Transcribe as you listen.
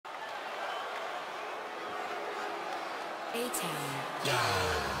The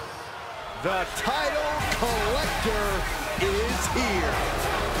title collector is here.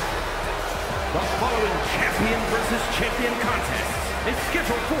 The following champion versus champion contest is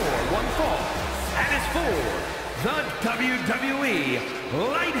scheduled for one fall and is for the WWE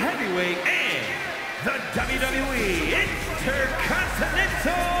Light Heavyweight and the WWE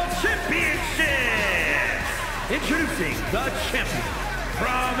Intercontinental Championships. Introducing the champion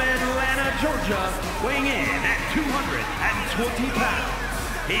from Atlanta, Georgia, weighing in at 220 pounds.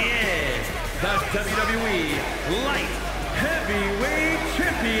 He is the WWE Light Heavyweight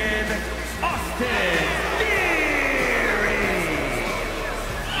Champion, Austin Theory.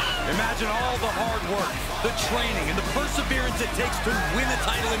 Imagine all the hard work, the training, and the perseverance it takes to win a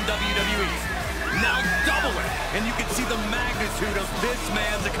title in WWE. Now double it, and you can see the magnitude of this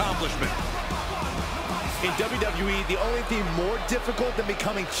man's accomplishment. In WWE, the only thing more difficult than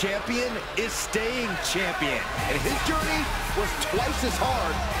becoming champion is staying champion. And his journey was twice as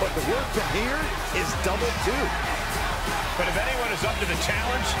hard, but the work from here is double too. But if anyone is up to the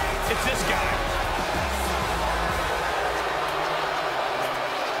challenge, it's this guy.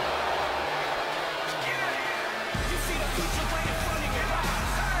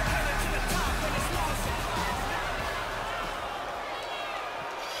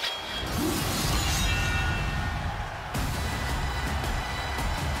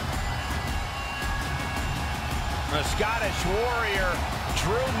 The Scottish warrior,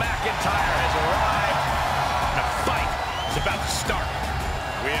 Drew McIntyre, has arrived, and a fight is about to start.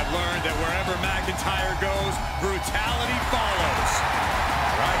 We have learned that wherever McIntyre goes, brutality follows.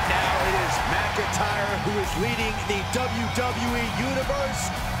 Right now, it is McIntyre who is leading the WWE Universe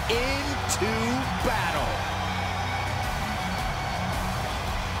into battle.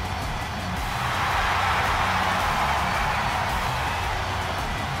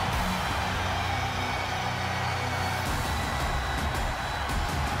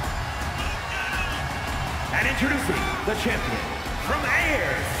 And introducing the champion from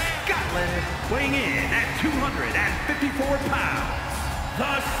Ayr, Scotland, weighing in at 254 pounds,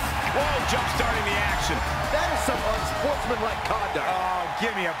 Whoa, jump-starting the action. That is some unsportsmanlike conduct. Oh, give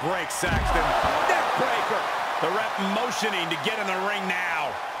me a break, Saxton. Neck breaker. The ref motioning to get in the ring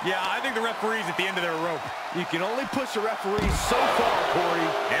now. Yeah, I think the referee's at the end of their rope. You can only push a referee so far, Corey.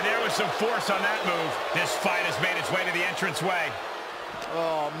 And there was some force on that move. This fight has made its way to the entranceway.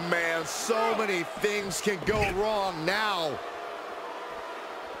 Oh, man, so many things can go wrong now.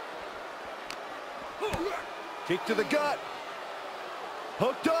 Kick to the gut.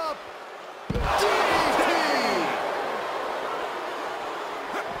 Hooked up. DDT!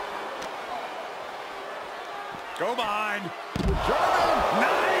 Go behind. German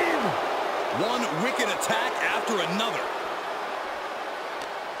 9! One wicked attack after another.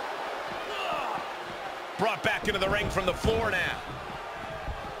 Brought back into the ring from the floor now.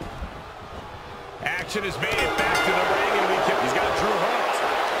 Action has made it back to the ring, and he's got Drew hooked.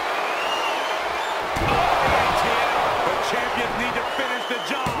 Oh, the champions need to finish the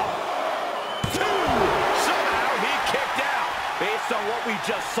job. 2! Somehow he kicked out. Based on what we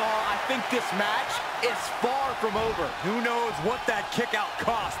just saw, I think this match is far from over. Who knows what that kick out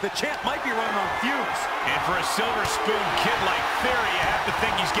cost? The champ might be running on fumes. And for a silver spoon kid like Theory, you have to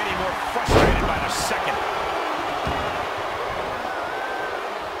think he's getting more frustrated by the second.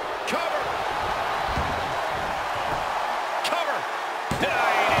 Cover! Cover!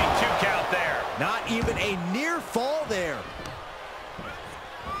 A 2 count there. Not even a near fall there.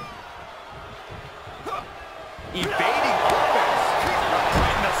 Evading offense.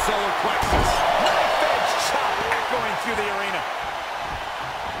 Right in the solar plexus. Knife edge chop echoing through the arena.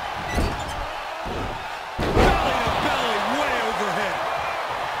 Belly to belly, way overhead.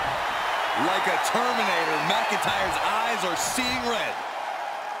 Like a Terminator, McIntyre's eyes are seeing red.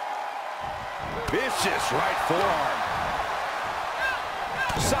 Vicious right forearm.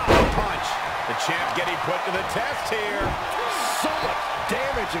 Solid punch. The champ getting put to the test here. So much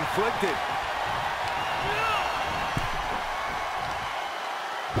damage inflicted.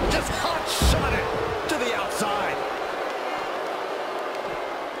 Just hot shot it to the outside.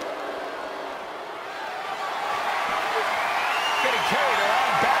 Getting carried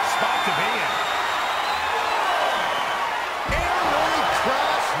around, bad spot to be in. Airway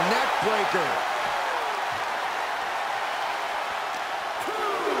crash neck breaker.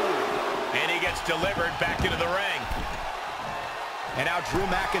 And he gets delivered back into the ring. And now Drew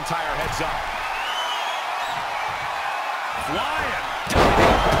McIntyre heads up. Flying.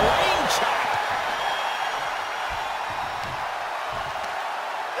 Brain chop.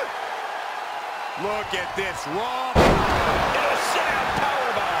 Look at this raw. And a sit-out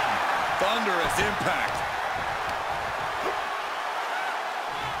powerbomb. Thunderous impact.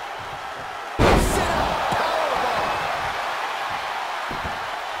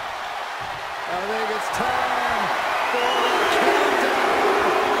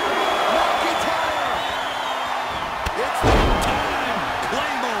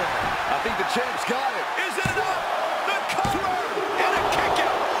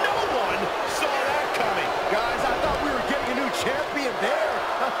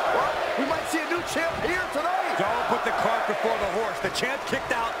 champ here tonight. Don't put the cart before the horse. The champ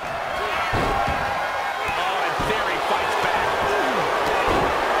kicked out. Oh, and Theory fights back.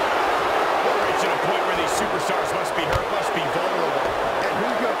 We're reaching a point where these superstars must be hurt, must be vulnerable. And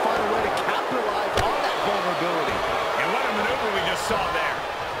who's going to find a way to capitalize on that vulnerability? And what a maneuver we just saw there.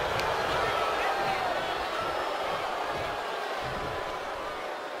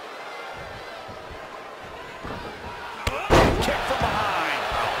 Kick from behind.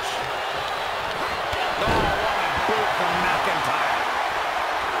 Ouch. Oh, what a boot from McIntyre.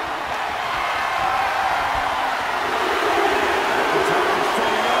 McIntyre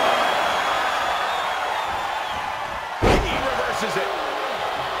setting up. He reverses it.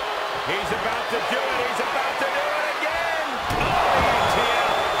 He's about to do it. He's about to do it again. Oh,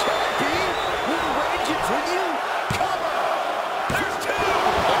 ATL. Can it be? Will the reign continue? Cover! There's two.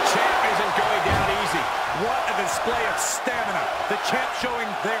 The champ isn't going down easy. What a display of stamina. The champ showing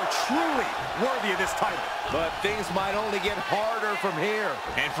they're truly worthy of this title. But things might only get harder from here.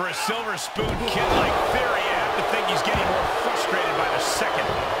 And for a silver spoon kid like Theory, you have to think he's getting more frustrated by the second.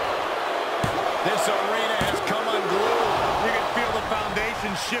 This arena has come unglued. You can feel the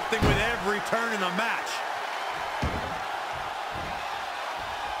foundation shifting with every turn in the match.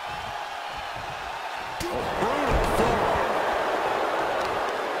 Brutal forearm.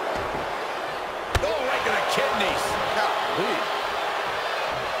 Oh, right to the kidneys. Golly.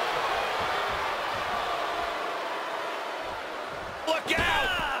 Look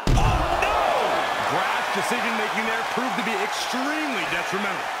out! Oh, no! Rash decision-making there proved to be extremely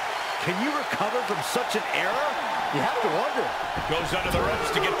detrimental. Can you recover from such an error? You have to wonder. Goes under the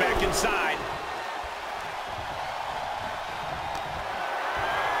ropes to get back inside.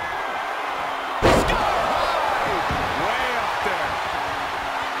 Way up there.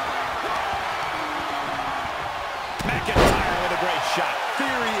 McIntyre with a great shot.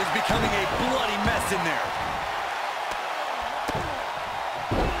 Theory is becoming a bloody mess in there.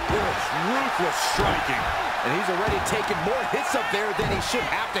 This ruthless striking. And he's already taken more hits up there than he should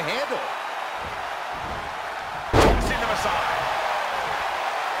have to handle. Tossing him aside.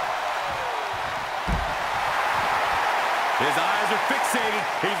 His eyes are fixated.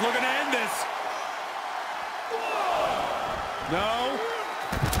 He's looking to end this. No.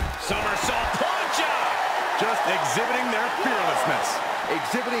 Somersault punch out. Just exhibiting their fearlessness.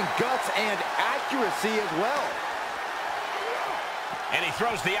 Exhibiting guts and accuracy as well. And he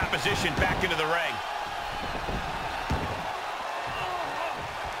throws the opposition back into the ring.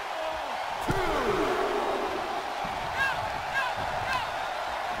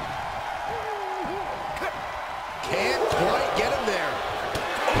 Can't quite get him there.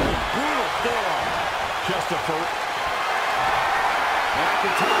 Brutal forearm. Just a foot.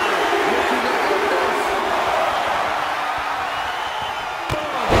 McIntyre looking to end this.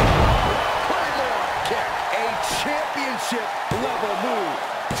 Boom. Claymore kick. A championship level move.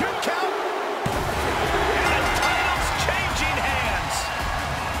 2 count. And the title's changing hands.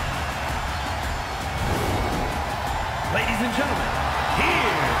 Ladies and gentlemen,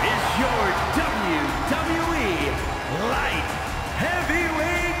 here is your WWE Light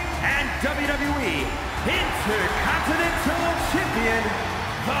Heavyweight and WWE Intercontinental Champion,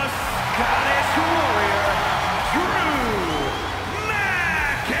 the Scottish Warrior, Drew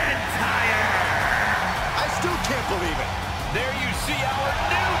McIntyre. I still can't believe it. There you see our